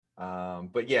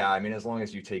But yeah, I mean, as long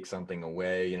as you take something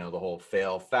away, the whole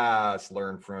fail fast,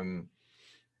 learn from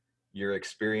your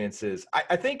experiences.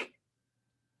 I think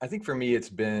for me, it's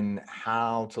been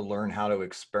how to learn how to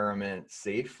experiment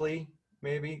safely,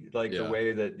 maybe like the Yeah.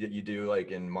 way that you do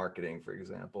like in marketing, for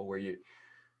example, where you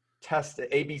test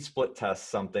A/B split test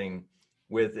something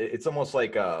with it's almost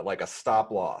like a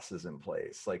stop loss is in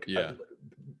place, like Yeah.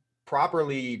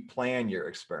 properly plan your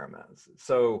experiments.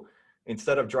 So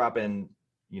instead of dropping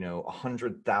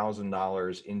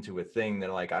 $100,000 into a thing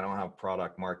that like I don't have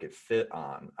product market fit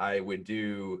on, I would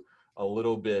do a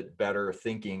little bit better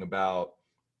thinking about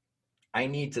I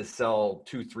need to sell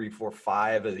two, three, four,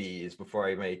 five of these before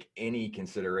I make any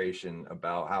consideration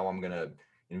about how I'm going to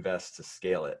invest to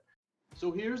scale it. So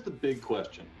here's the big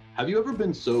question. Have you ever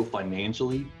been so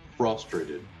financially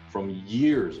frustrated from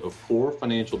years of poor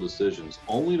financial decisions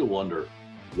only to wonder,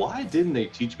 why didn't they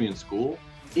teach me in school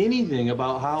anything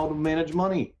about how to manage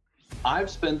money? I've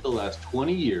spent the last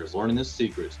 20 years learning the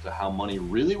secrets to how money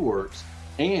really works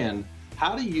and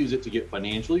how to use it to get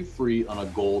financially free on a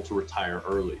goal to retire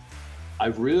early.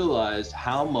 I've realized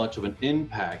how much of an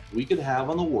impact we could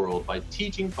have on the world by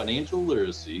teaching financial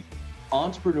literacy,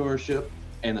 entrepreneurship,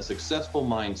 and a successful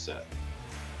mindset.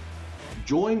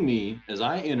 Join me as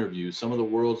I interview some of the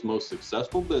world's most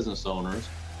successful business owners,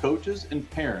 coaches, and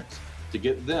parents to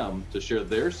get them to share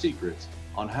their secrets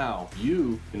on how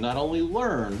you can not only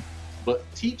learn, but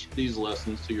teach these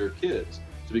lessons to your kids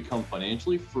to become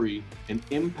financially free and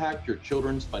impact your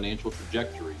children's financial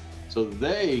trajectory so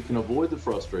they can avoid the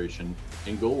frustration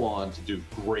and go on to do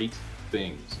great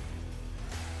things.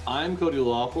 I'm Cody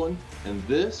Laughlin, and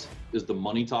this is the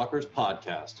Money Talkers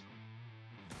Podcast.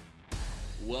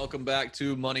 Welcome back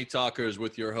to Money Talkers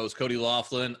with your host, Cody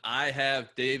Laughlin. I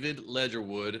have David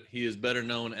Ledgerwood. He is better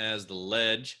known as the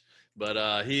Ledge,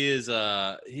 but he has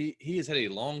had a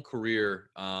long career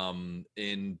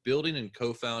in building and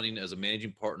co-founding as a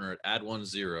managing partner at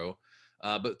Ad10.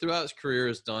 But throughout his career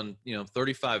has done,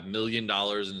 $35 million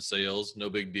in sales. No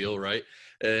big deal, right?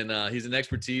 And he's an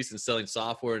expertise in selling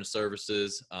software and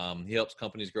services. He helps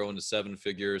companies grow into seven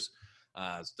figures.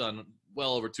 It's done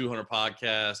well over 200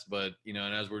 podcasts, but,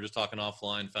 and as we were just talking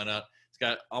offline, found out he's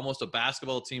got almost a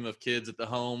basketball team of kids at the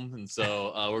home. And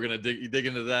so we're going to dig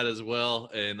into that as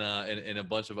well. And a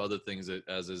bunch of other things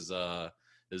as his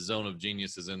zone of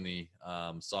genius is in the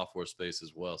software space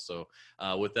as well. So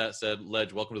with that said,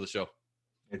 Ledge, welcome to the show.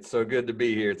 It's so good to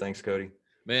be here. Thanks, Cody.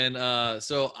 Man,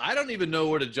 so I don't even know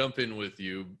where to jump in with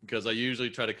you because I usually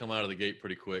try to come out of the gate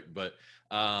pretty quick. But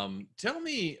tell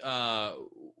me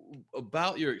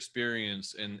about your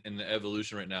experience in the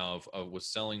evolution right now of with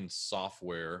selling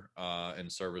software and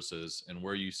services, and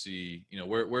where you see,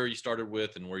 where you started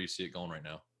with and where you see it going right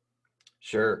now.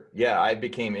 Sure. Yeah, I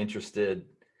became interested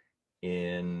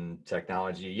in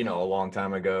technology, a long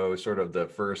time ago, sort of the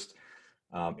first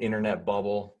internet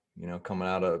bubble, coming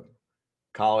out of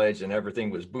college, and everything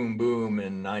was boom, boom.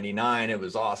 In 99, it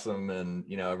was awesome. And,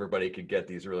 everybody could get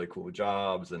these really cool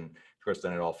jobs. And of course,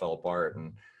 then it all fell apart,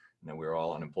 and we were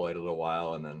all unemployed a little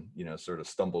while, and then, sort of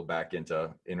stumbled back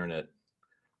into internet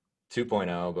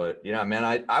 2.0. But yeah,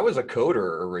 man, I was a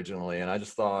coder originally, and I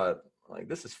just thought, like,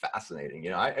 this is fascinating.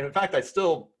 And in fact, I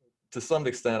still, to some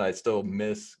extent, I still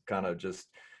miss kind of just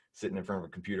sitting in front of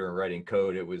a computer and writing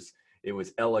code. It was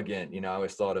elegant. I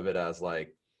always thought of it as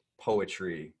like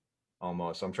poetry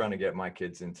almost. So I'm trying to get my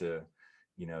kids into,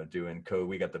 doing code.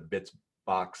 We got the bits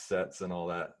box sets and all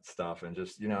that stuff. And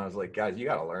just, I was like, guys, you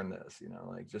got to learn this,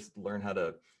 like just learn how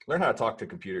to talk to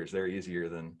computers. They're easier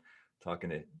than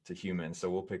talking to humans. So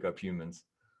we'll pick up humans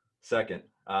second.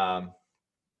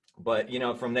 But,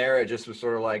 from there, it just was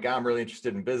sort of like, I'm really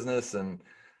interested in business, and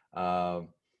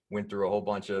went through a whole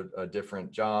bunch of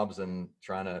different jobs and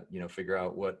trying to, figure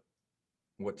out what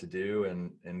to do,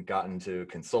 and got into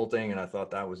consulting. And I thought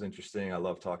that was interesting. I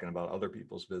love talking about other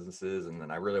people's businesses. And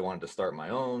then I really wanted to start my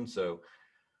own. So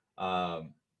I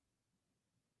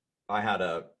had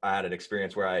an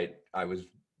experience where I was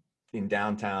in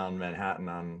downtown Manhattan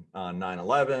on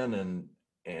 9/11,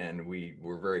 and we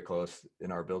were very close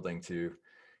in our building to,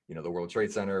 the World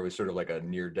Trade Center. It was sort of like a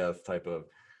near death type of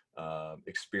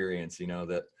experience,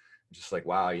 that just like,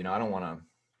 wow,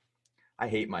 I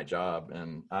hate my job,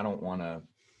 and I don't want to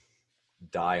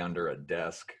die under a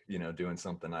desk, doing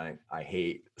something I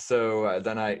hate. So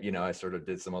then I sort of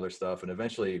did some other stuff, and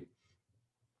eventually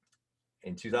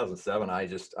in 2007,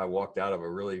 I walked out of a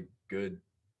really good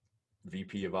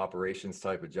VP of operations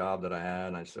type of job that I had.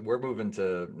 And I said, we're moving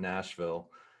to Nashville,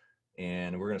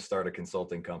 and we're going to start a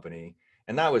consulting company.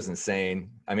 And that was insane.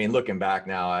 I mean, looking back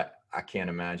now, I can't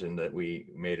imagine that we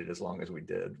made it as long as we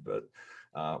did, but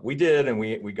we did. And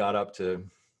we got up to,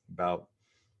 about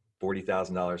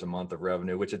 $40,000 a month of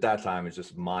revenue, which at that time is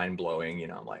just mind blowing. You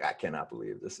know, I'm like, I cannot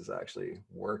believe this is actually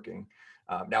working.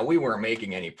 Now we weren't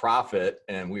making any profit,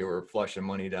 and we were flushing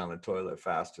money down the toilet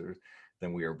faster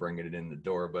than we were bringing it in the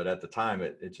door. But at the time,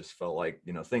 it just felt like,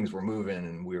 you know, things were moving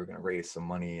and we were going to raise some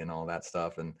money and all that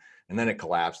stuff. And then it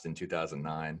collapsed in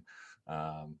 2009.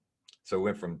 So it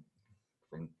went from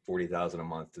 40,000 a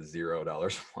month to $0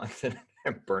 a month,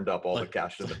 and burned up all the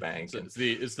cash in the bank. So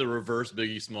it's the reverse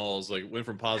Biggie Smalls, like went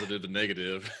from positive to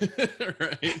negative,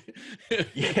 right?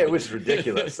 Yeah, it was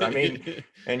ridiculous. I mean,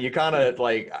 and you kind of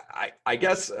like, I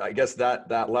guess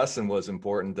that lesson was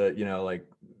important, that, you know, like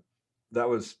that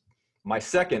was my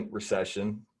second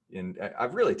recession, and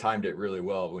I've really timed it really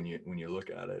well when you look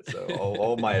at it. So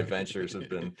all my adventures have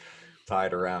been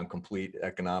tied around complete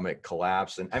economic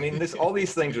collapse. And I mean, all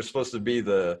these things are supposed to be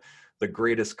the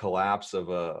greatest collapse of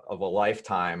a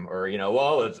lifetime, or, you know,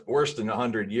 well, it's worse than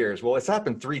 100 years. Well, it's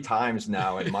happened 3 times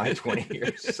now in my 20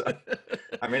 years. So,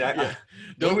 I mean,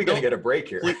 when are we going to get a break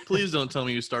here? Please don't tell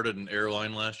me you started an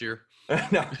airline last year.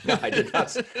 No, I did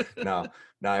not.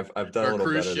 No, I've done a little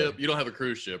cruise better ship. You don't have a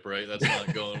cruise ship, right? That's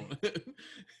not going.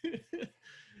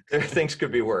 Things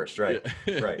could be worse, right?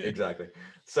 Yeah. Right, exactly.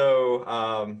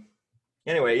 So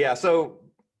anyway, yeah. So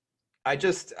I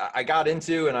got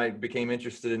into, and I became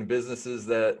interested in businesses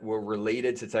that were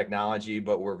related to technology,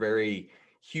 but were very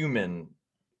human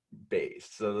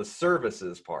based. So the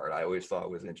services part I always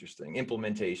thought was interesting: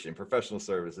 implementation, professional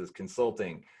services,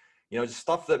 consulting, you know, just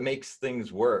stuff that makes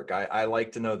things work. I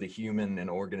like to know the human and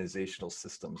organizational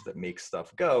systems that make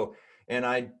stuff go. And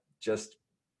I just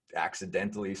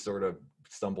accidentally sort of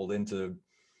stumbled into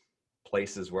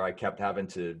places where I kept having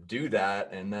to do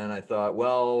that. And then I thought,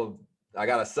 well, I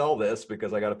got to sell this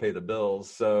because I got to pay the bills.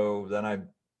 So then I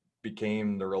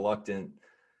became the reluctant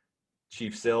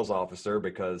chief sales officer,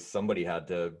 because somebody had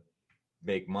to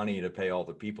make money to pay all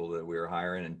the people that we were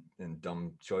hiring, and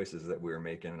dumb choices that we were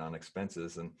making on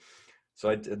expenses. And so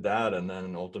I did that. And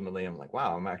then ultimately I'm like,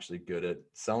 wow, I'm actually good at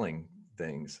selling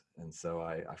things. And so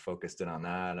I focused in on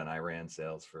that, and I ran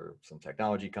sales for some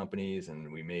technology companies, and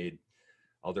we made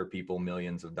other people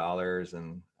millions of dollars.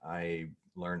 And I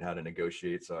learned how to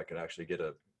negotiate so I could actually get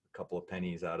a couple of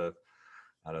pennies out of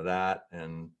that.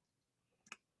 And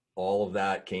all of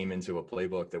that came into a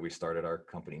playbook that we started our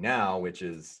company now, which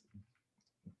is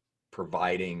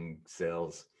providing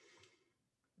sales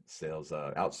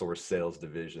outsourced sales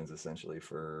divisions, essentially,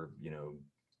 for, you know,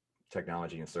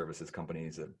 technology and services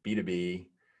companies that B2B,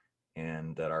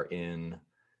 and that are in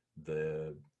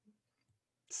the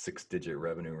 6-digit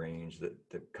revenue range, that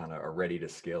kind of are ready to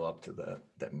scale up to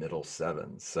that middle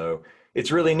 7. So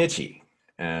it's really niche.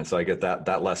 And so I get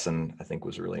that lesson, I think,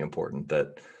 was really important,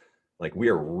 that like we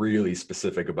are really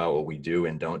specific about what we do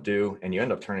and don't do. And you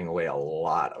end up turning away a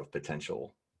lot of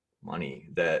potential money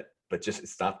but just,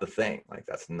 it's not the thing. Like,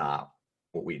 that's not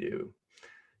what we do.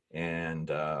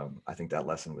 And I think that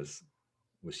lesson was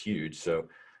huge. So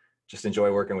just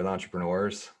enjoy working with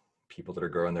entrepreneurs, people that are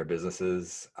growing their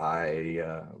businesses. We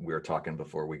were talking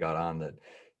before we got on that,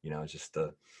 you know, just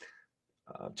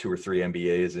 2 or 3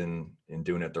 MBAs in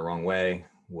doing it the wrong way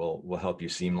will help you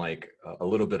seem like a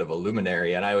little bit of a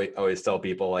luminary. And I always tell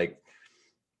people, like,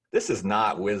 this is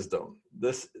not wisdom.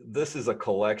 This is a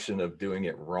collection of doing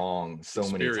it wrong so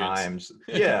many times.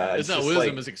 Yeah. It's not wisdom,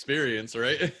 like, it's experience,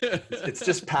 right? It's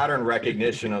just pattern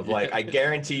recognition of, like, I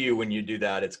guarantee you when you do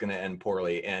that, it's going to end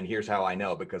poorly. And here's how I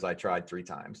know, because I tried 3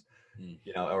 times,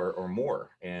 you know, or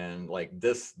more. And like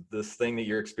this thing that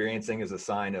you're experiencing is a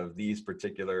sign of these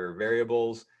particular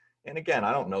variables. And again,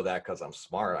 I don't know that because I'm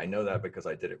smart. I know that because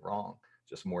I did it wrong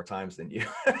just more times than you.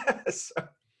 So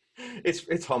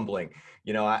it's humbling.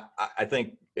 You know, I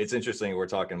think it's interesting. We're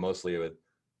talking mostly with,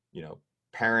 you know,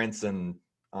 parents and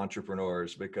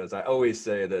entrepreneurs, because I always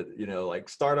say that, you know, like, doing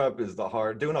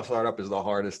a startup is the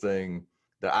hardest thing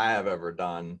that I have ever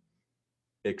done,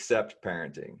 except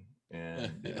parenting.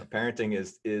 And you know, parenting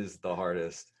is the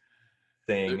hardest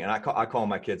thing. And I call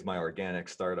my kids my organic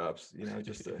startups, you know,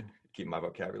 just to keep my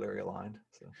vocabulary aligned.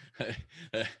 So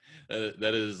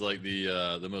that is like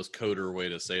the most coder way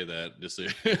to say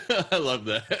that. I love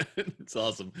that. It's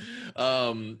awesome.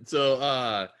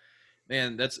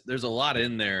 Man, there's a lot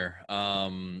in there,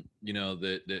 you know,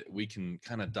 that we can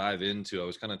kind of dive into. I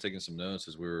was kind of taking some notes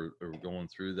as we were going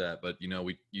through that, but you know,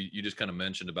 you just kind of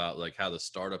mentioned about like how the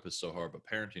startup is so hard, but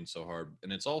parenting's so hard.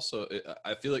 And it's also,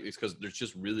 I feel like it's because there's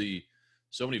just really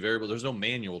so many variables. There's no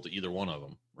manual to either one of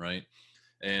them, right?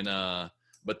 And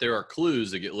but there are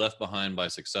clues that get left behind by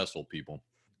successful people,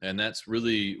 and that's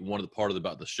really one of the part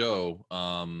about the show,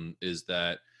 is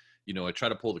that, you know, I try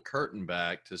to pull the curtain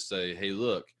back to say, hey,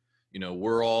 look,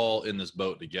 we're all in this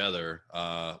boat together.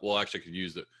 Well, actually I could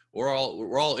use it. We're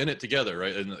all in it together,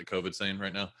 right? Isn't that the COVID saying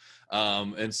right now?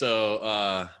 And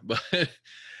so, but,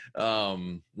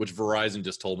 which Verizon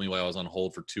just told me while I was on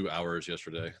hold for 2 hours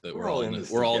yesterday that we're all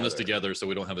in this together. So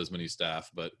we don't have as many staff,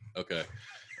 but okay.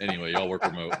 Anyway, y'all work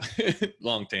remote.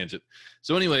 Long tangent.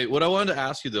 So anyway, what I wanted to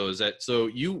ask you though is that, so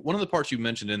one of the parts you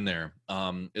mentioned in there,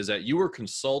 is that you were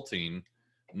consulting,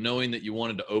 knowing that you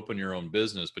wanted to open your own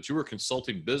business, but you were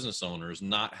consulting business owners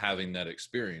not having that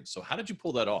experience. So how did you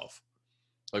pull that off?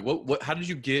 Like how did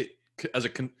you get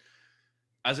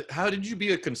how did you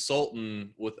be a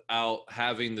consultant without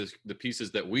having the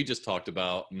pieces that we just talked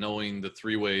about, knowing the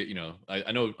three-way,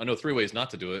 I know 3 ways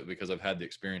not to do it because I've had the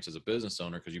experience as a business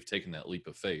owner, because you've taken that leap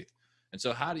of faith. And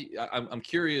so I'm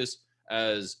curious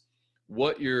as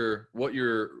what your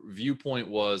viewpoint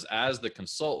was as the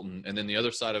consultant, and then the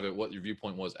other side of it, what your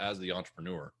viewpoint was as the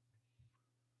entrepreneur.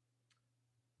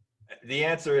 The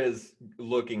answer is,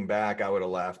 looking back, I would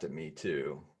have laughed at me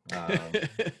too.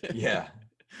 Yeah.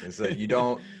 Is that you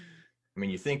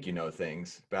think you know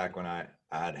things back when I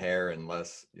had hair and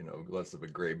less of a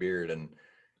gray beard. And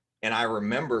I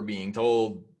remember being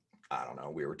told, I don't know,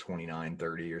 we were 29,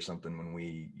 30 or something when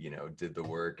we, did the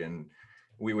work, and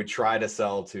we would try to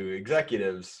sell to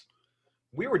executives.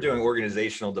 We were doing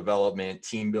organizational development,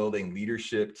 team building,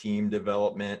 leadership, team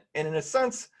development. And in a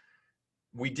sense,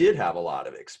 we did have a lot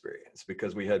of experience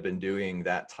because we had been doing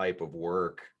that type of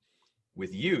work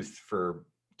with youth for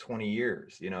 20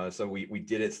 years, so we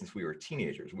did it since we were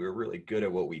teenagers. We were really good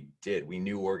at what we did. We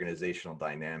knew organizational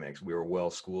dynamics. We were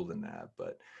well schooled in that.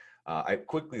 But I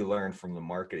quickly learned from the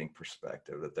marketing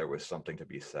perspective that there was something to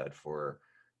be said for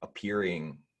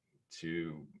appearing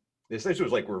to, essentially it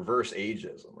was like reverse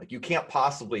ageism. Like, you can't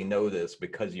possibly know this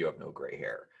because you have no gray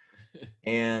hair.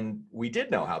 And we did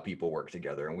know how people work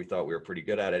together, and we thought we were pretty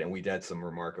good at it, and we had some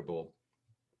remarkable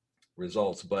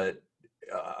results. But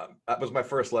that was my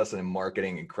first lesson in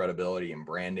marketing and credibility and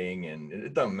branding. And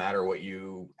it doesn't matter what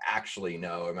you actually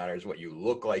know. It matters what you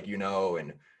look like,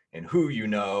 and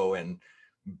who and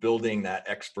building that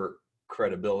expert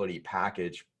credibility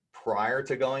package prior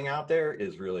to going out there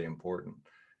is really important.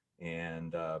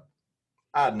 And I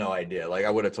had no idea. Like, I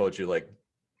would have told you, like,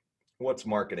 what's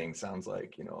marketing sounds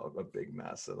like, a big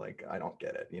mess. So, like, I don't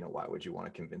get it. Why would you want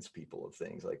to convince people of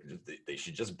things? Like, they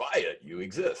should just buy it. You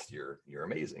exist. You're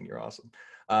amazing. You're awesome.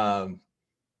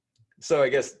 So I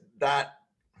guess that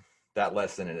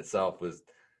lesson in itself was,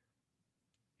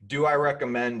 do I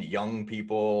recommend young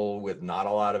people with not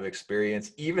a lot of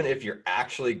experience, even if you're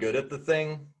actually good at the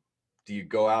thing, do you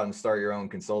go out and start your own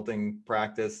consulting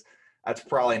practice? That's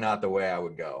probably not the way I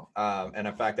would go. And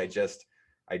in fact,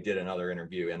 I did another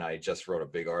interview, and I just wrote a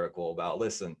big article about,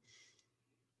 listen,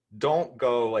 don't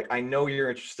go, like, I know you're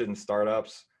interested in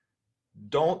startups.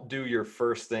 Don't do your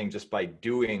first thing just by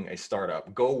doing a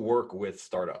startup. Go work with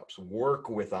startups, work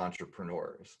with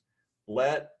entrepreneurs.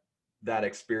 Let that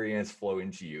experience flow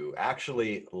into you.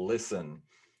 Actually listen,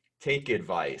 take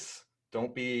advice.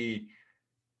 Don't be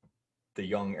the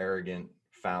young, arrogant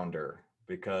founder,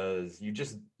 because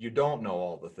you don't know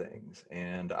all the things.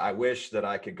 And I wish that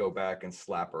I could go back and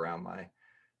slap around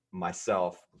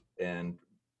myself, and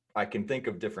I can think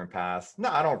of different paths. No,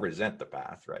 I don't resent the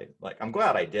path, right? Like, I'm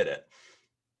glad I did it.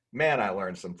 Man, I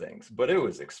learned some things, but it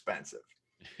was expensive.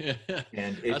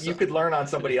 And if you could learn on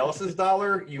somebody else's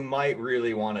dollar, you might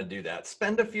really want to do that.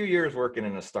 Spend a few years working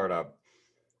in a startup,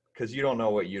 because you don't know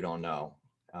what you don't know.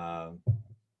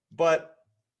 But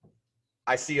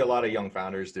I see a lot of young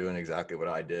founders doing exactly what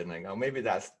I did, and I go, maybe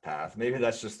that's the path. Maybe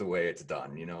that's just the way it's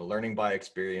done. Learning by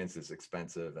experience is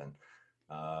expensive. And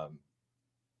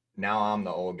now I'm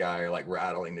the old guy, like,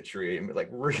 rattling the tree, and like,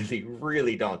 really,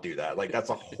 really don't do that. Like, that's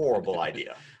a horrible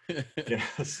idea.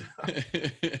 So.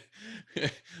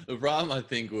 The problem I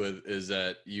think is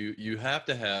that you have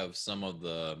to have some of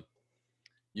that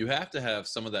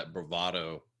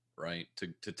bravado, right?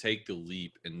 To take the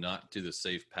leap and not do the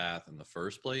safe path in the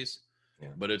first place.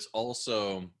 Yeah. But it's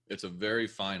a very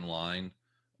fine line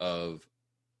of,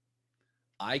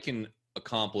 I can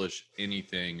accomplish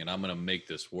anything and I'm going to make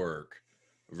this work,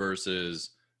 versus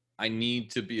I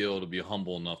need to be able to be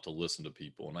humble enough to listen to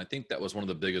people. And I think that was one of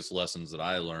the biggest lessons that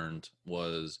I learned,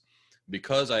 was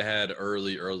because I had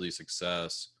early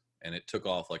success and it took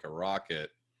off like a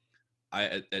rocket.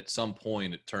 At some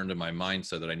point it turned to my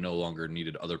mindset that I no longer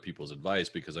needed other people's advice,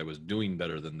 because I was doing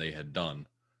better than they had done.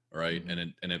 Right.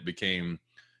 Mm-hmm. And it became,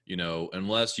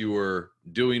 unless you were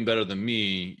doing better than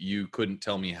me, you couldn't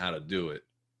tell me how to do it.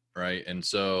 Right. And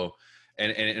so,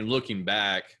 and looking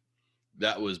back,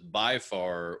 that was by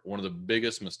far one of the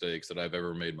biggest mistakes that I've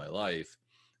ever made in my life,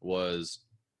 was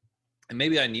and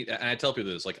and I tell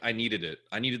people this, like I needed it.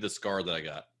 I needed the scar that I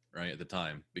got right at the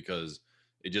time, because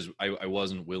I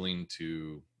wasn't willing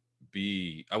to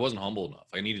I wasn't humble enough.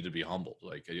 I needed to be humbled.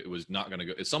 Like it was not going to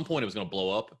go, at some point it was going to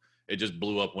blow up. It just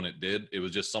blew up when it did. It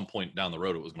was just some point down the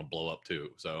road, it was going to blow up too.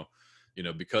 So,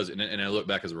 because, and I look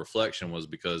back as a reflection, was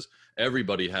because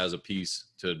everybody has a piece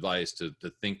to advice to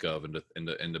think of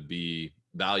and to be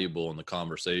valuable in the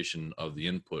conversation of the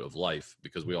input of life,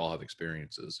 because we all have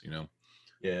experiences,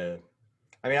 Yeah.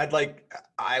 I mean,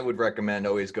 I would recommend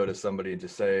always go to somebody and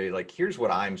just say, like, here's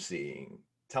what I'm seeing.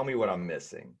 Tell me what I'm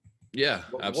missing. Yeah,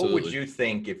 absolutely. What would you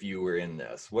think if you were in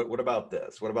this? What about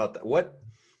this? What about that?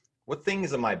 What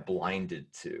things am I blinded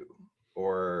to?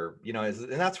 Or, and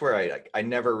that's where I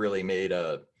never really made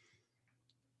I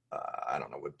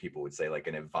don't know what people would say, like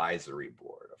an advisory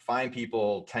board. Find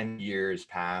people 10 years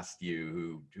past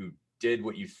you who did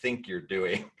what you think you're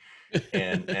doing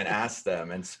and ask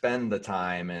them, and spend the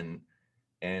time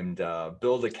and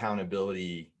build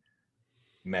accountability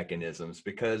mechanisms,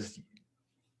 because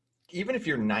even if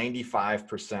you're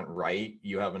 95% right,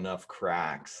 you have enough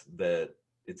cracks that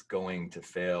it's going to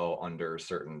fail under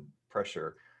certain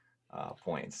pressure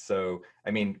points. So,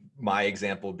 I mean, my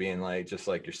example being just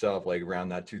like yourself, like around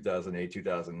that 2008,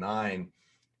 2009,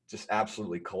 just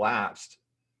absolutely collapsed.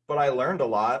 But I learned a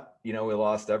lot. We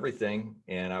lost everything,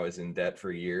 and I was in debt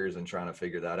for years and trying to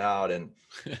figure that out. And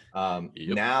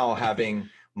Yep. Now having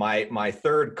my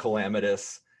third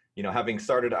calamitous, we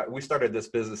started this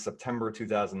business September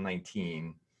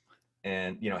 2019,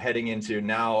 and heading into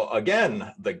now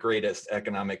again the greatest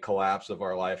economic collapse of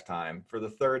our lifetime for the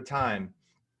third time.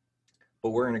 But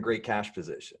we're in a great cash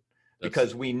position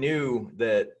because we knew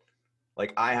that,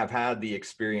 like, I have had the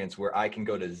experience where I can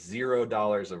go to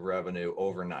 $0 of revenue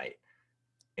overnight.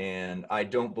 And I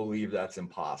don't believe that's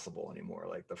impossible anymore,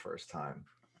 like the first time.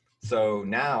 So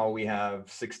now we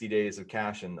have 60 days of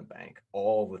cash in the bank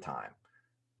all the time.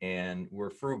 And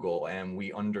we're frugal, and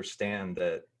we understand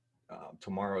that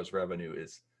tomorrow's revenue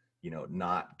is,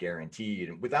 not guaranteed.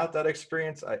 And without that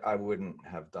experience, I wouldn't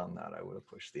have done that. I would have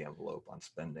pushed the envelope on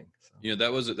spending.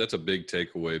 So. That's a big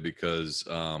takeaway, because,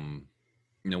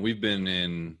 we've been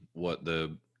in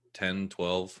the 10,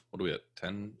 12, what are we at?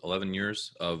 10, 11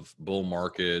 years of bull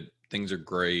market. Things are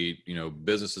great.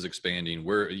 Business is expanding.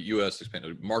 We're U.S.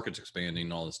 expanding, market's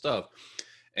expanding, all this stuff.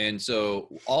 And so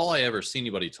all I ever see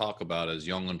anybody talk about as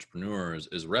young entrepreneurs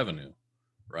is revenue,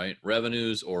 right?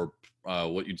 Revenues, or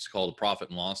what you'd call the profit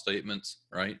and loss statements,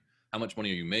 right? How much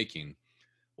money are you making?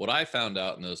 What I found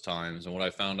out in those times, and what I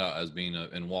found out as being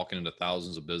and walking into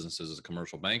thousands of businesses as a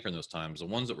commercial banker in those times, the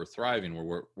ones that were thriving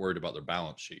were worried about their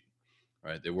balance sheet,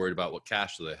 right? They're worried about what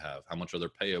cash do they have, how much are their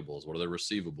payables, what are their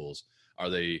receivables, are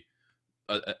they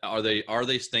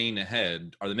staying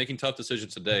ahead? Are they making tough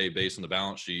decisions today based on the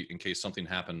balance sheet in case something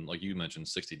happened, like you mentioned,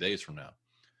 60 days from now?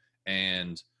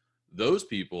 And those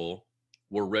people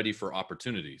were ready for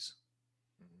opportunities,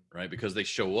 right? Because they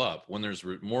show up when there's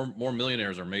more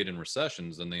millionaires are made in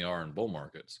recessions than they are in bull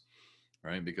markets,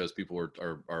 right? Because people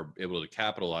are able to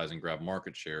capitalize and grab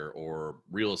market share or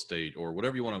real estate or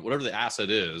whatever you want to, whatever the asset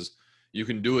is. You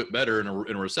can do it better in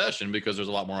a recession because there's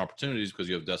a lot more opportunities, because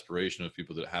you have desperation of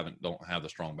people that don't have the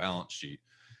strong balance sheet.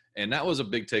 And that was a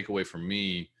big takeaway for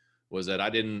me, was that I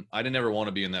didn't ever want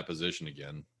to be in that position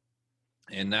again.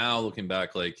 And now looking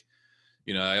back, like,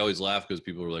 I always laugh because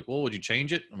people were like, well, would you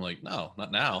change it? I'm like, no,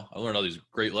 not now. I learned all these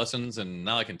great lessons, and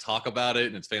now I can talk about it,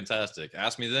 and it's fantastic.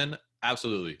 Ask me then.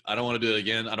 Absolutely. I don't want to do it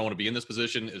again. I don't want to be in this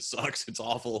position. It sucks. It's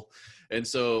awful. And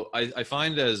so I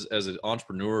find as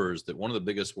entrepreneurs that one of the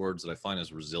biggest words that I find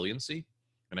is resiliency.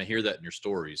 And I hear that in your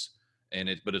stories.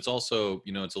 But it's also,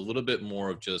 it's a little bit more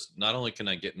of just, not only can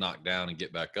I get knocked down and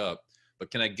get back up,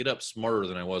 but can I get up smarter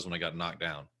than I was when I got knocked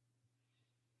down?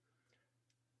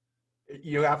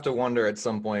 You have to wonder at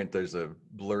some point, there's a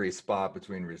blurry spot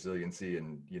between resiliency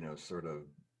and, sort of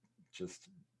just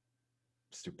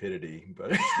stupidity.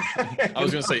 But I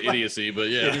was going to say idiocy, but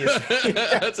yeah,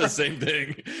 that's the same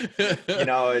thing.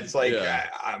 It's like,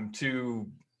 I'm too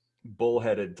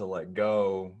bullheaded to let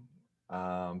go.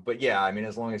 But yeah, I mean,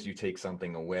 as long as you take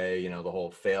something away, the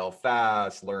whole fail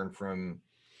fast, learn from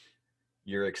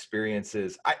your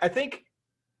experiences. I think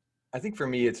for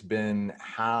me, it's been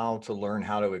how to learn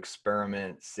how to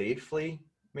experiment safely,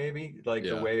 maybe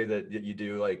the way that you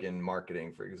do, like in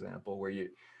marketing, for example, where you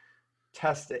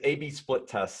test A/B split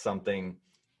test something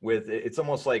with, it's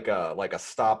almost like a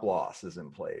stop loss is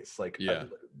in place,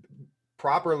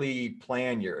 properly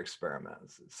plan your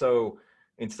experiments. So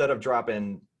instead of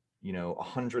dropping,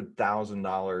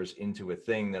 $100,000 into a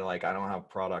thing that I don't have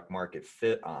product market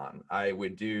fit on, I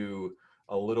would do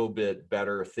a little bit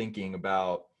better thinking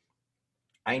about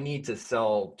I need to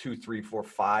sell 2, 3, 4,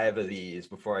 5 of these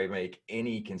before I make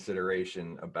any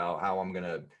consideration about how I'm going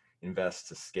to invest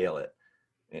to scale it.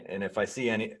 And if I see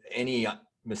any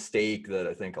mistake that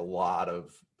I think a lot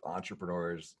of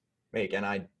entrepreneurs make, and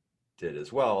I did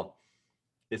as well,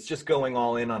 it's just going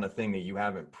all in on a thing that you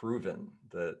haven't proven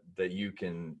that you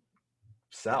can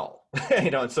sell.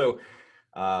 And so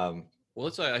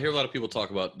well, I hear a lot of people talk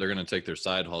about they're going to take their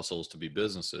side hustles to be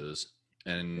businesses,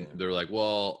 and they're like,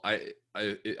 well, I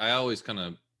always kind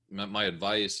of, my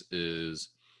advice is,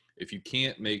 if you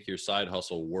can't make your side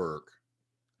hustle work,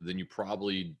 then you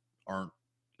probably aren't,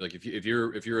 like, if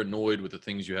you're annoyed with the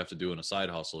things you have to do in a side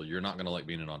hustle, you're not going to like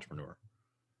being an entrepreneur,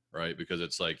 right? Because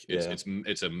it's like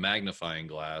it's a magnifying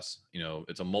glass,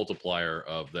 it's a multiplier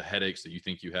of the headaches that you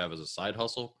think you have as a side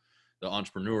hustle. The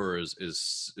entrepreneur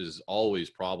is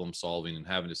always problem solving and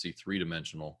having to see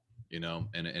 3-dimensional,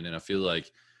 and I feel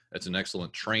like that's an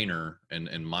excellent trainer and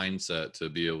mindset to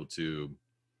be able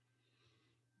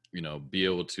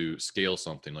to scale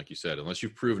something, like you said, unless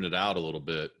you've proven it out a little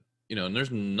bit, and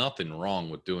there's nothing wrong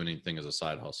with doing anything as a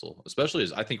side hustle, especially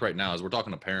as I think right now, as we're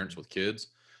talking to parents with kids,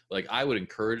 like I would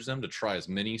encourage them to try as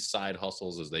many side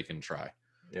hustles as they can try.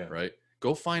 Yeah. Right.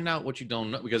 Go find out what you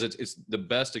don't know, because it's the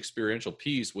best experiential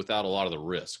piece without a lot of the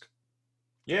risk.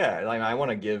 Yeah. Like I want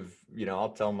to give,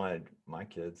 I'll tell my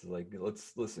kids, like,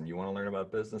 listen, you want to learn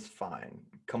about business? Fine.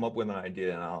 Come up with an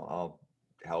idea and I'll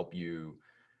help you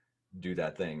do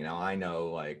that thing. Now I know,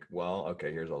 like, well,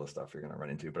 okay, here's all the stuff you're going to run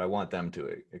into, but I want them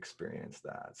to experience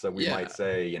that. So we might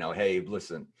say, hey,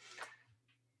 listen,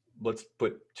 let's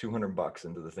put $200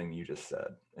 into the thing you just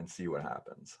said and see what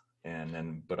happens. And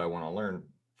then, but I want to learn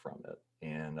from it.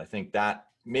 And I think that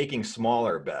making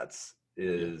smaller bets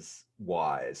is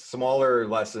wise. Smaller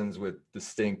lessons with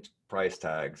distinct price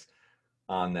tags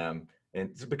on them. And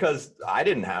it's because I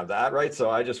didn't have that, right? So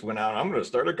I just went out, I'm going to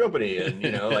start a company, and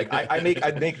like I make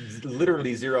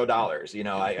literally $0.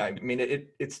 I mean,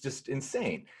 it's just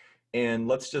insane. And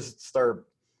let's just start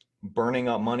burning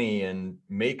up money and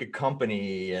make a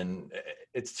company, and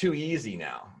it's too easy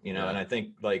now, and I think,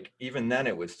 like, even then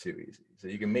it was too easy. So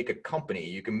you can make a company,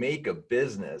 you can make a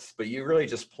business, but you're really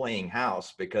just playing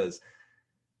house, because,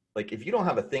 like, if you don't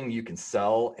have a thing you can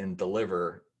sell and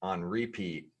deliver on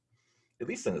repeat, at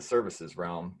least in the services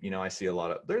realm, I see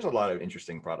there's a lot of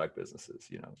interesting product businesses,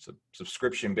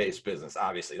 subscription-based business.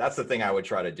 Obviously, that's the thing I would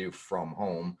try to do from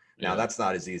home. Now, that's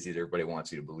not as easy as everybody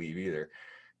wants you to believe either.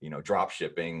 Drop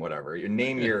shipping, whatever. You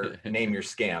name your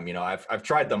scam. I've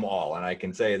tried them all, and I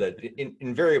can say that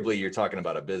invariably you're talking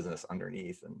about a business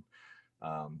underneath, and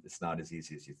it's not as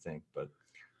easy as you think. But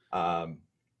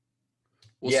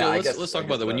let's talk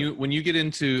about that. When you get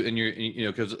into, and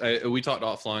you're, because we talked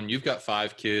offline. You've got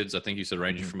 5 kids. I think you said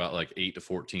ranging from about like 8 to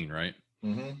 14, right?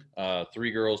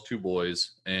 3 girls, 2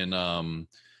 boys, and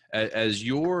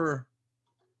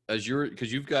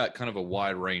because you've got kind of a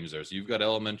wide range there. So you've got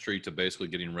elementary to basically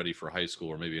getting ready for high school,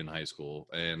 or maybe in high school.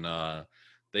 And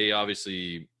they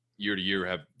obviously year to year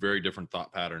have very different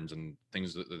thought patterns and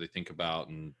things that they think about,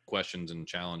 and questions and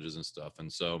challenges and stuff.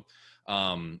 And so,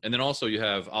 and then also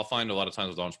I'll find a lot of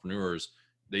times with entrepreneurs,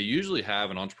 they usually have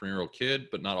an entrepreneurial kid,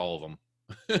 but not all of them.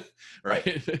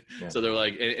 Right. Yeah. So they're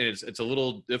like, and it's a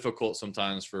little difficult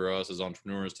sometimes for us as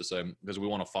entrepreneurs to say, because we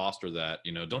want to foster that,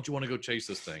 don't you want to go chase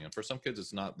this thing? And for some kids,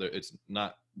 it's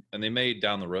not, and they may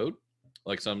down the road,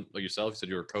 like yourself, you said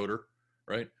you're a coder,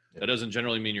 right? Yeah. That doesn't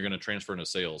generally mean you're going to transfer into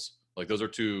sales. Like those are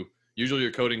two, usually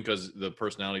you're coding because the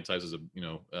personality types is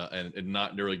and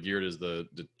not really geared as the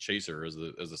chaser, as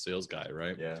the sales guy.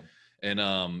 Right. Yeah.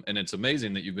 And it's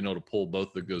amazing that you've been able to pull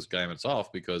both of those gamuts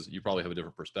off, because you probably have a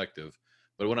different perspective.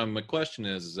 But my question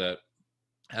is that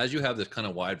as you have this kind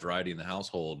of wide variety in the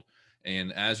household,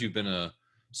 and as you've been a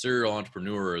serial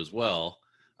entrepreneur as well,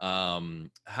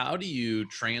 how do you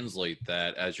translate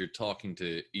that as you're talking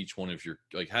to each one of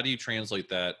how do you translate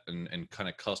that and kind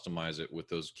of customize it with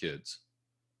those kids?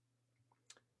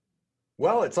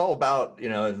 Well, it's all about,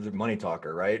 the money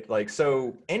talker, right? Like,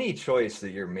 so any choice that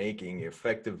you're making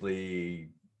effectively,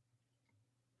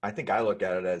 I think I look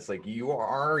at it as like, you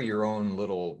are your own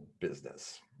little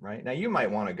business, right? Now you might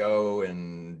want to go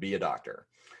and be a doctor.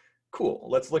 Cool.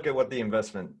 Let's look at what the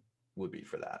investment would be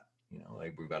for that.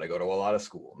 Like, we've got to go to a lot of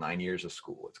school, 9 years of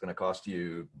school. It's going to cost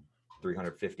you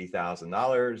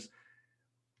 $350,000.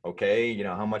 Okay,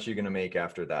 how much are you going to make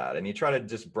after that? And you try to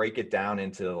just break it down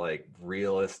into like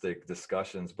realistic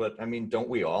discussions. But I mean, don't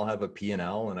we all have a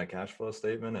P&L and a cash flow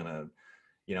statement and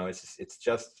it's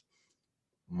just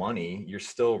money. You're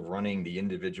still running the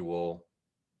individual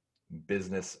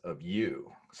business of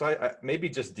you. So I maybe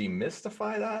just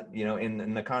demystify that,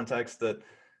 in the context that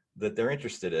that they're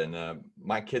interested in.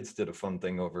 My kids did a fun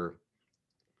thing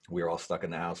we were all stuck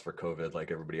in the house for COVID,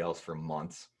 like everybody else, for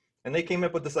months. And they came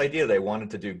up with this idea. They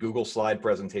wanted to do Google slide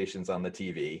presentations on the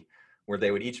TV where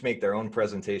they would each make their own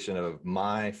presentation of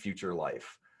my future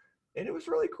life. And it was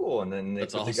really cool. And then they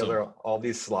That's put awesome. together all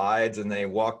these slides and they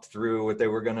walked through what they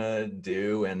were going to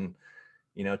do. And,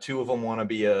 you know, two of them want to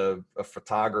be a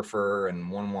photographer and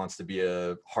one wants to be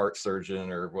a heart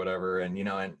surgeon or whatever. And, you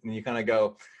know, and you kind of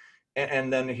go,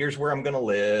 and then here's where I'm going to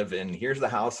live and here's the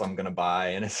house I'm going to buy.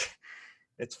 And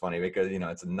it's funny because, you know,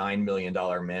 it's a $9 million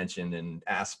mansion in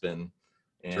Aspen.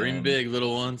 And, Dream big,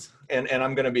 little ones. And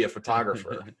I'm going to be a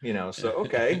photographer, you know, so,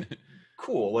 okay,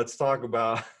 cool. Let's talk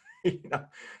about, you know,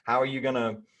 how are you going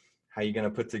to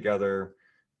put together,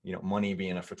 you know, money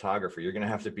being a photographer? You're going to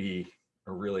have to be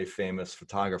a really famous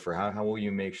photographer. How will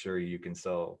you make sure you can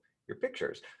sell your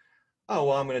pictures? Oh,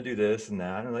 well, I'm going to do this and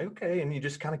that. And I'm like, okay. And you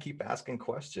just kind of keep asking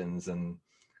questions. And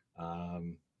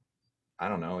I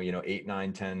don't know, you know, 8,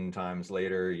 9, 10 times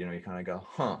later, you know, you kind of go,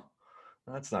 huh,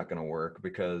 that's not going to work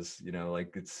because, you know,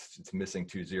 like it's missing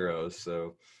 2 zeros.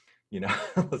 So, you know,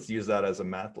 let's use that as a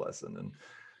math lesson. And,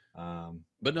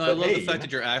 but no, I love the fact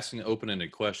that you're asking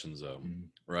open-ended questions though,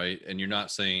 right? And you're not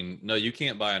saying, no, you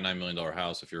can't buy a $9 million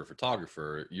house if you're a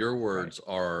photographer. Your words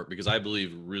are, because I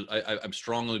believe, I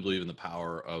strongly believe in the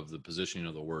power of the positioning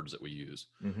of the words that we use,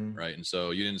 right? And so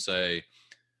you didn't say,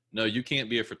 no, you can't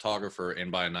be a photographer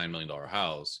and buy a $9 million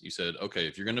house. You said, okay,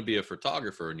 if you're going to be a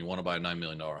photographer and you want to buy a $9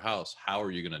 million house, how are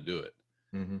you going to do it?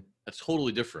 That's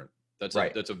totally different. That's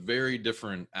that's a very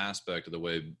different aspect of the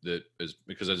way that is,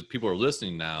 because as people are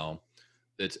listening now,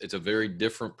 it's a very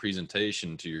different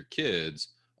presentation to your kids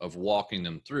of walking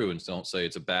them through, and don't say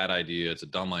it's a bad idea, it's a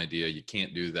dumb idea, you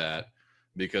can't do that,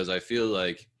 because I feel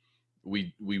like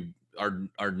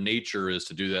our nature is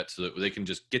to do that so that they can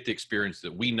just get the experience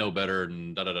that we know better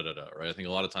and right? I think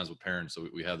a lot of times with parents, so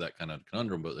we have that kind of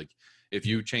conundrum, but like if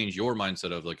you change your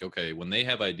mindset of like, okay, when they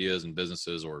have ideas in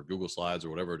businesses or Google Slides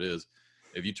or whatever it is,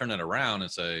 if you turn that around and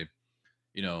say,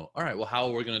 you know, all right, well, how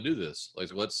are we going to do this? Like,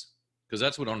 because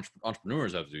that's what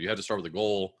entrepreneurs have to do. You have to start with a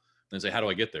goal and say, how do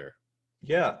I get there?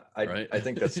 Yeah, I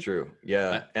think that's true.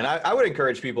 Yeah. And I would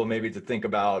encourage people maybe to think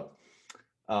about,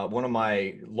 one of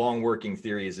my long working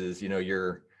theories is, you know,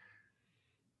 your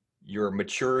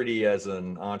maturity as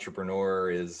an entrepreneur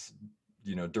is,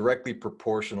 you know, directly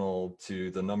proportional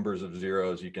to the numbers of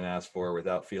zeros you can ask for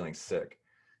without feeling sick.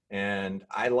 And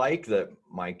I like that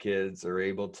my kids are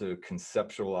able to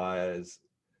conceptualize,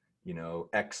 you know,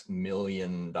 X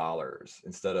million dollars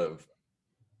instead of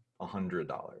 $100.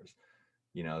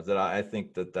 You know, that I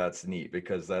think that's neat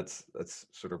because that's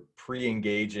sort of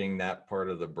pre-engaging that part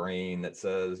of the brain that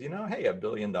says, you know, hey, $1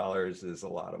 billion is a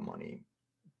lot of money.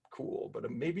 Cool. But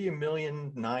maybe $1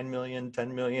 million, 9 million,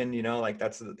 10 million, you know, like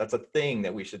that's a thing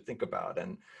that we should think about.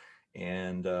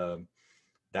 And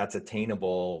that's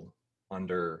attainable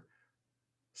under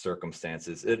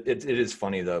circumstances. It is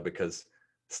funny though, because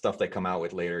stuff they come out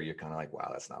with later, you're kind of like, wow,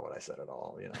 that's not what I said at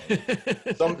all. You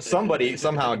know, somebody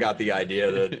somehow got the idea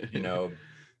that, you know,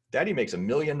 Daddy makes $1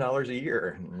 million a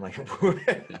year. And I'm like,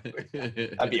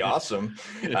 that'd be awesome.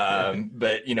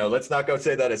 But you know, let's not go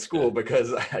say that at school,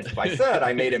 because if I said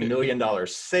I made $1 million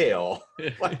sale,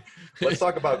 let's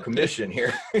talk about commission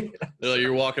here. Like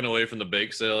you're walking away from the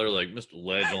bake sale, or like Mr.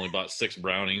 Ledge only bought 6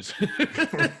 brownies.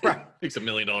 Makes $1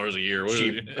 million a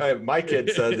year. My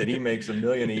kid says that he makes $1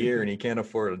 million a year and he can't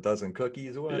afford a dozen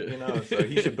cookies. What, you know, so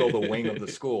he should build a wing of the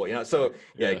school. You know, so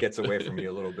yeah, it gets away from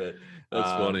you a little bit.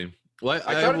 That's funny. Well,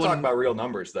 I try to talk about real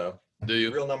numbers though. Do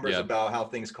you? Real numbers about how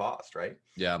things cost, right?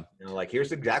 Yeah. You know, like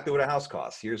here's exactly what a house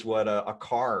costs. Here's what a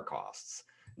car costs.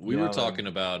 We were talking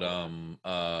about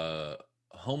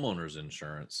homeowners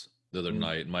insurance the other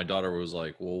night. And my daughter was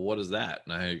like, well, what is that?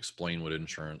 And I explained what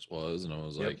insurance was. And I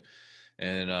was like,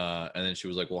 and then she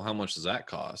was like, well, how much does that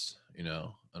cost? You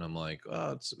know? And I'm like,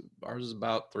 ours is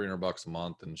about $300 a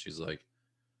month. And she's like,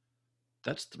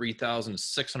 that's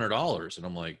 $3,600. And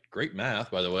I'm like, great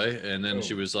math, by the way. And then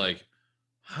she was like,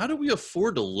 how do we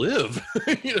afford to live?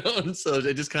 You know? And so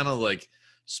it just kind of like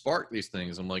sparked these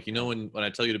things. I'm like, you know, when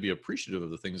I tell you to be appreciative of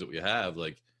the things that we have,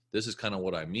 like, this is kind of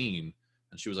what I mean.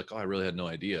 And she was like, oh, I really had no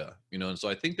idea, you know? And so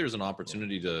I think there's an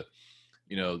opportunity to,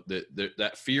 you know,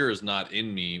 that fear is not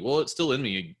in me. Well, it's still in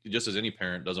me, just as any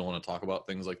parent doesn't want to talk about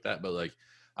things like that. But like,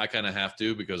 I kind of have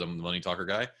to, because I'm the money talker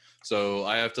guy. So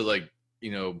I have to, like,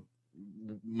 you know,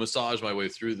 massage my way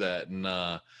through that. And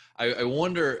I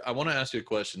wonder, I want to ask you a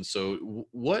question. So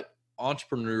what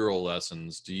entrepreneurial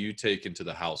lessons do you take into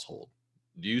the household?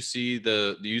 Do you see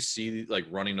like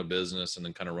running a business and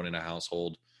then kind of running a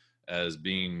household as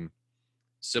being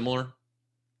similar?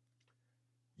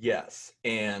 Yes.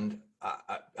 And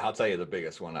I'll tell you the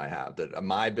biggest one I have, that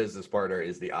my business partner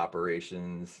is the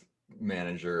operations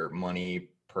manager, money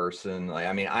person. Like,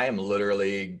 I mean, I am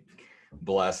literally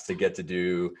blessed to get to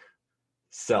do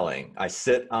selling. I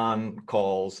sit on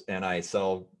calls and I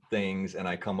sell things and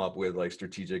I come up with like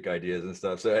strategic ideas and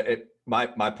stuff. So my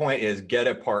point is, get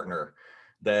a partner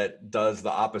that does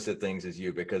the opposite things as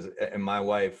you, because, and my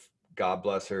wife, God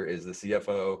bless her, is the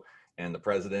CFO and the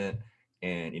president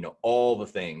and, all the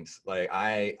things. Like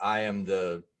I am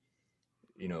the,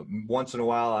 once in a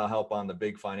while I'll help on the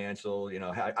big financial,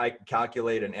 I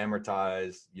calculate and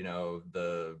amortize,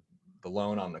 the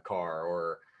loan on the car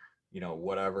or,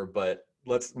 whatever, but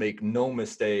let's make no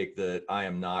mistake that I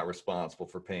am not responsible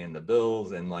for paying the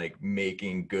bills and like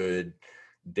making good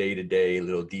day-to-day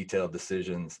little detailed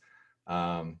decisions.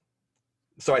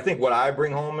 So I think what I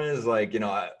bring home is like,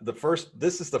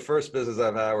 this is the first business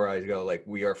I've had where I go like,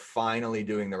 we are finally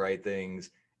doing the right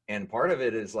things. And part of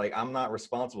it is like, I'm not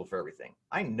responsible for everything.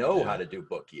 I know how to do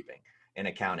bookkeeping and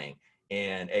accounting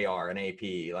and AR and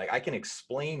AP. Like I can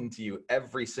explain to you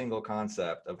every single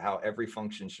concept of how every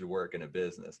function should work in a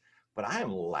business, but I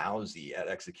am lousy at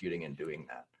executing and doing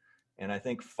that. And I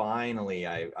think finally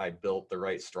I built the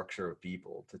right structure of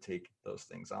people to take those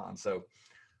things on. So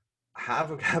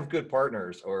have good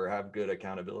partners or have good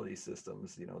accountability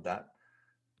systems, that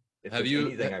if there's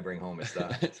anything I bring home is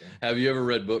that. So. Have you ever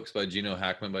read books by Gino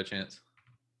Hackman by chance?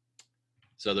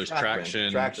 So there's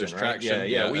Traction. There's right? Traction.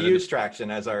 Yeah. We use Traction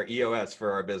as our EOS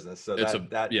for our business. So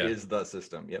that is the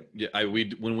system. Yep. Yeah.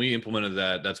 When we implemented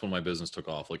that, that's when my business took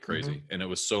off like crazy. Mm-hmm. And it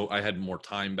was I had more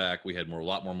time back. We had a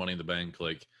lot more money in the bank,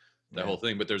 like that whole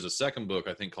thing. But there's a second book,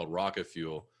 I think, called Rocket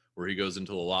Fuel, where he goes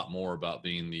into a lot more about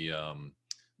being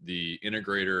the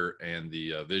integrator and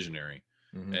the visionary.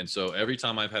 Mm-hmm. And so every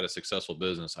time I've had a successful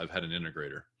business, I've had an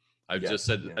integrator. I've just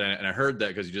said, and I heard that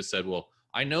because you just said, well,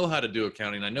 I know how to do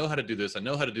accounting. I know how to do this. I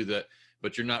know how to do that,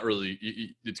 but you're not really,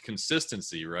 it's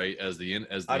consistency, right? As the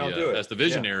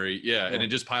visionary. Yeah. And it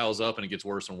just piles up and it gets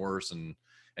worse and worse. And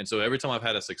so every time I've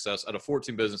had a success out of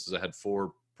 14 businesses, I had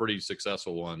 4 pretty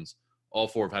successful ones. All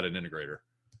 4 have had an integrator.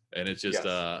 And it's just,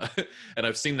 and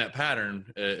I've seen that pattern.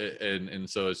 And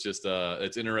so it's just,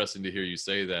 it's interesting to hear you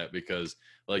say that because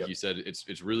like you said,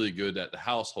 it's really good at the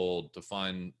household to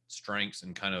find strengths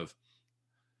and kind of,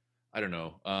 I don't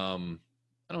know.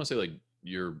 I don't want to say like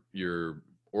your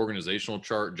organizational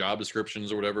chart, job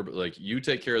descriptions or whatever, but like you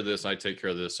take care of this, I take care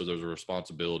of this. So there's a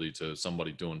responsibility to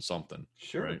somebody doing something.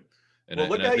 Sure. Right. Well,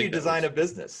 look how you design a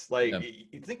business. Like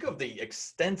you think of the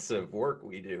extensive work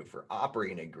we do for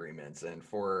operating agreements and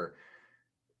for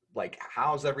like,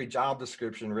 how's every job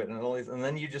description written and all these, and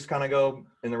then you just kind of go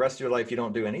in the rest of your life, you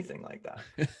don't do anything like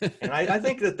that. And I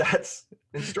think that's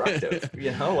instructive,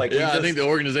 like, I think the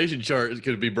organization chart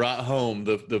could be brought home.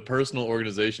 The personal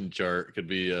organization chart could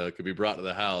be brought to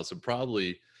the house and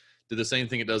probably do the same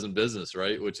thing it does in business,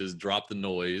 right? Which is drop the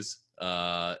noise,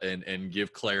 and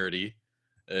give clarity.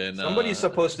 And somebody's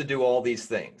supposed to do all these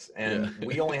things, and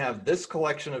we only have this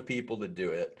collection of people to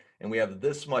do it, and we have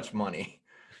this much money,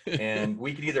 and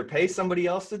we could either pay somebody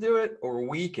else to do it or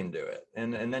we can do it.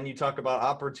 And then you talk about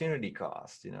opportunity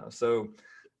cost, so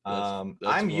that's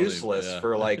I'm useless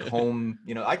for like home,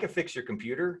 I can fix your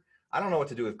computer. I don't know what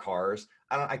to do with cars.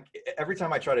 Every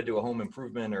time I try to do a home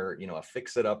improvement or, a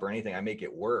fix it up or anything, I make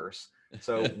it worse.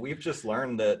 So we've just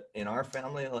learned that in our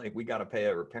family, like we got to pay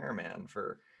a repairman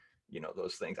for,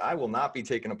 those things. I will not be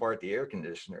taking apart the air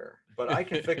conditioner, but I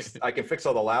can fix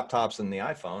all the laptops and the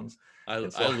iPhones. I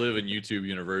live in YouTube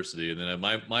University, and then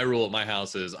my rule at my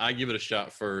house is I give it a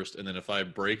shot first, and then if I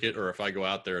break it or if I go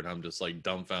out there and I'm just like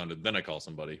dumbfounded, then I call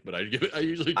somebody. But I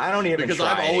don't even because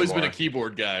I've always been a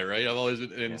keyboard guy, right? I've always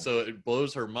been, and so it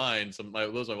blows her mind.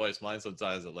 It blows my wife's mind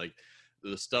sometimes that like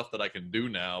the stuff that I can do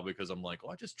now because I'm like,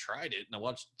 I just tried it and I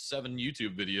watched 7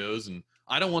 YouTube videos, and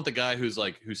I don't want the guy who's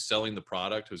selling the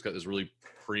product, who's got this really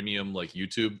premium like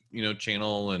YouTube,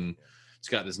 channel, and it's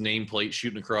got this nameplate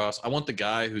shooting across. I want the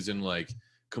guy who's in like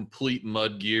complete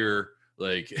mud gear,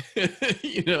 like,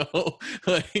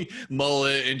 like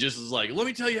mullet, and just is like, let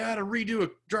me tell you how to redo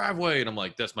a driveway. And I'm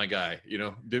like, that's my guy,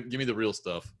 give me the real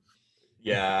stuff.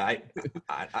 Yeah,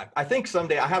 I think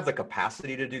someday I have the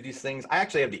capacity to do these things. I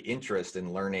actually have the interest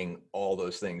in learning all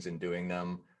those things and doing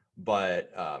them,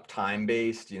 but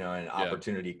time-based, and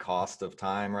opportunity cost of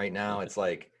time right now, it's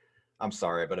like, I'm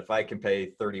sorry, but if I can pay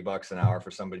 $30 an hour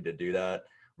for somebody to do that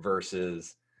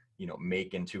versus,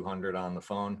 making 200 on the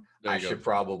phone, I should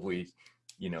probably,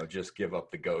 just give up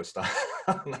the ghost.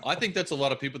 I think that's a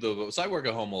lot of people though. So I work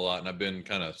at home a lot, and I've been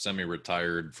kind of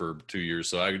semi-retired for 2 years.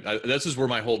 So this is where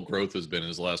my whole growth has been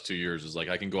in the last 2 years, is like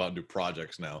I can go out and do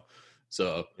projects now.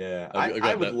 So yeah, I I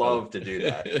got would that. love to do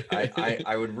that.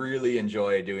 I would really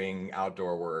enjoy doing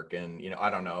outdoor work and, I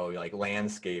don't know, like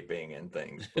landscaping and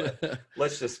things, but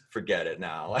let's just forget it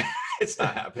now. Like, it's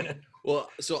not happening. Well,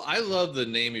 so I love the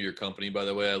name of your company, by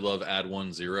the way. I love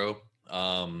Add10.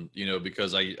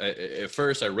 Because I at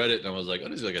first I read it and I was like, oh,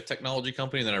 this is like a technology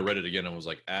company. And then I read it again and I was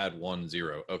like,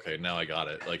 Add10. Okay, now I got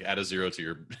it. Like add a zero to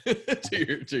your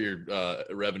to your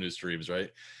revenue streams,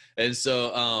 right? And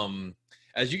so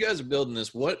as you guys are building this,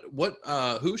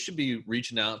 who should be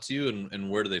reaching out to you and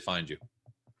where do they find you?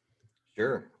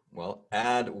 Sure. Well,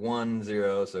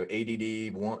 Add10, so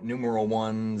ADD numeral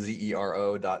 1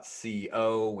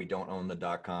 zero.co. We don't own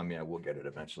the .com yet. We'll get it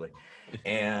eventually.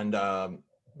 And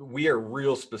we are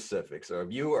real specific. So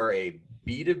if you are a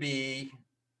B2B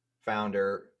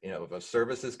founder, of a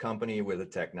services company with a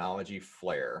technology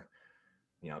flair,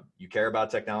 you care about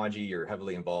technology, you're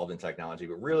heavily involved in technology,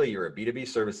 but really you're a B2B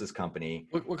services company.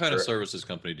 What kind of services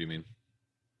company do you mean?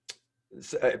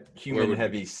 Human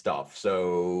heavy stuff.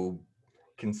 So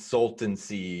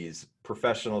consultancies,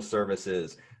 professional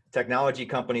services, technology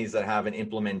companies that have an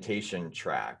implementation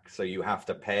track. So you have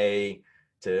to pay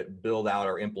to build out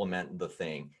or implement the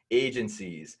thing.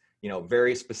 Agencies,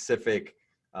 very specific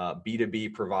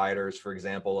B2B providers, for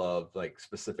example, of like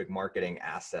specific marketing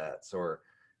assets or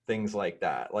things like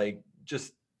that. Like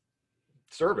just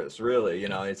service, really.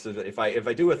 It's if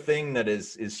I do a thing that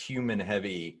is human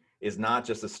heavy, is not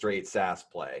just a straight SaaS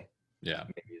play. Yeah,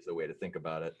 maybe is the way to think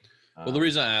about it. Well, the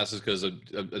reason I asked is because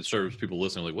it serves people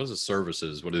listening. Like, what is the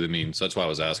services? What do they mean? So that's why I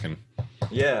was asking.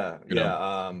 Yeah.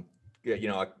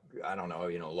 I don't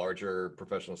know, larger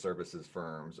professional services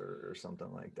firms or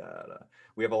something like that.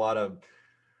 We have a lot of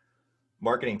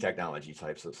marketing technology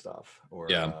types of stuff, or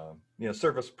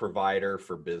service provider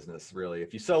for business. Really,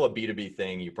 if you sell a B2B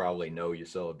thing, you probably know you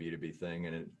sell a B2B thing,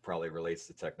 and it probably relates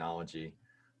to technology.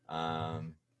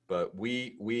 But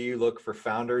we look for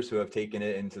founders who have taken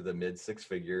it into the mid six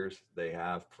figures. They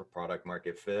have product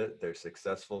market fit. They're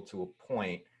successful to a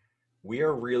point. We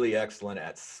are really excellent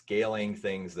at scaling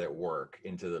things that work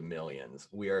into the millions.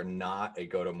 We are not a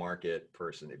go-to-market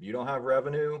person. If you don't have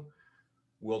revenue,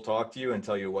 we'll talk to you and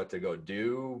tell you what to go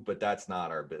do, but that's not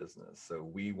our business. So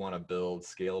we want to build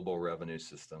scalable revenue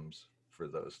systems for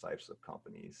those types of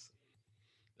companies.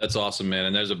 That's awesome, man.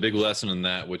 And there's a big lesson in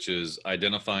that, which is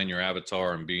identifying your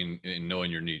avatar and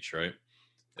knowing your niche, right?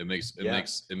 It makes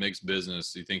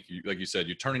business. Like you said,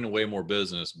 you're turning away more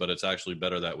business, but it's actually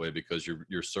better that way because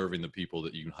you're serving the people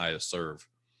that you can highest serve.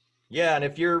 Yeah, and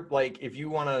if you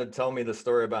want to tell me the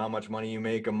story about how much money you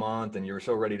make a month and you're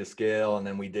so ready to scale, and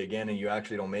then we dig in and you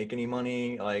actually don't make any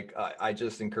money, like I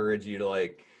just encourage you to,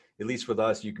 like, at least with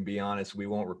us, you can be honest. We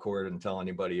won't record and tell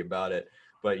anybody about it.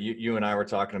 But you and I were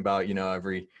talking about,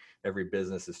 every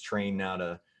business is trained now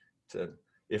to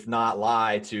if not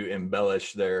lie, to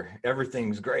embellish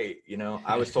everything's great.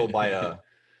 I was told I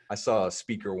saw a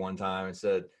speaker one time and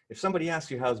said, if somebody asks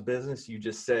you how's business, you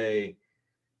just say,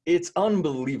 it's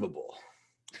unbelievable,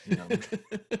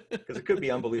 because it could be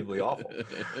unbelievably awful.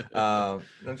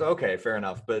 And so, okay, fair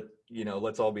enough. But,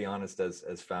 let's all be honest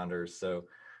as founders. So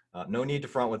no need to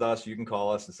front with us. You can call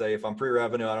us and say, if I'm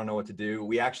pre-revenue, I don't know what to do.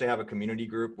 We actually have a community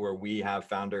group where we have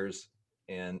founders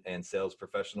and sales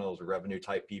professionals, revenue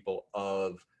type people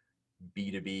of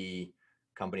B2B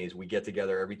companies. We get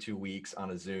together every 2 weeks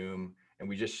on a Zoom and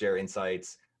we just share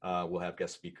insights. We'll have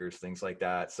guest speakers, things like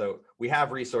that. So we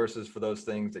have resources for those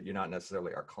things that you're not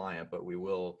necessarily our client, but we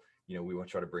will, we want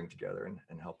to try to bring together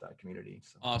and help that community.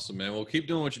 So. Awesome, man. Well, keep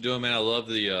doing what you're doing, man. I love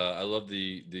the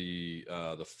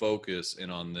focus in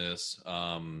on this.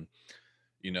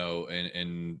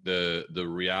 And the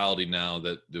reality now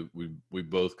that we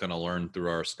both kind of learned through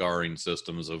our scarring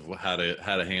systems of how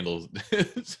to handle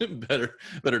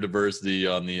better diversity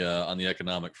on the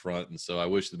economic front. And so I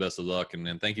wish you the best of luck.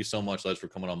 And thank you so much, Les, for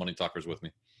coming on Money Talkers with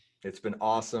me. It's been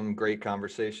awesome. Great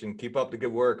conversation. Keep up the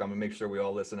good work. I'm gonna make sure we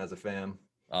all listen as a fam.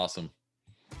 Awesome.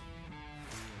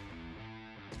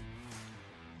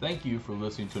 Thank you for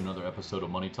listening to another episode of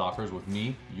Money Talkers with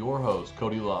me, your host,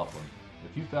 Cody Laughlin.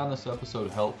 If you found this episode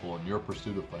helpful in your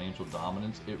pursuit of financial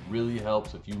dominance, it really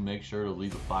helps if you make sure to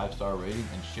leave a 5-star rating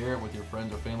and share it with your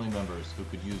friends or family members who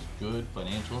could use good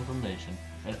financial information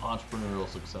and entrepreneurial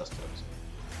success tips.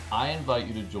 I invite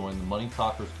you to join the Money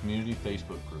Talkers community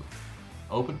Facebook group.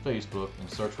 Open Facebook and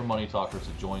search for Money Talkers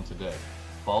to join today.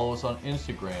 Follow us on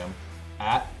Instagram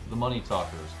 @The Money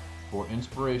Talkers for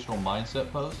inspirational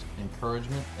mindset posts,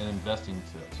 encouragement, and investing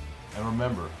tips. And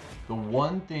remember, the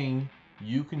one thing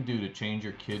you can do to change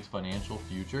your kids' financial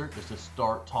future is to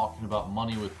start talking about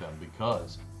money with them,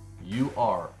 because you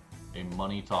are a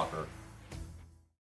money talker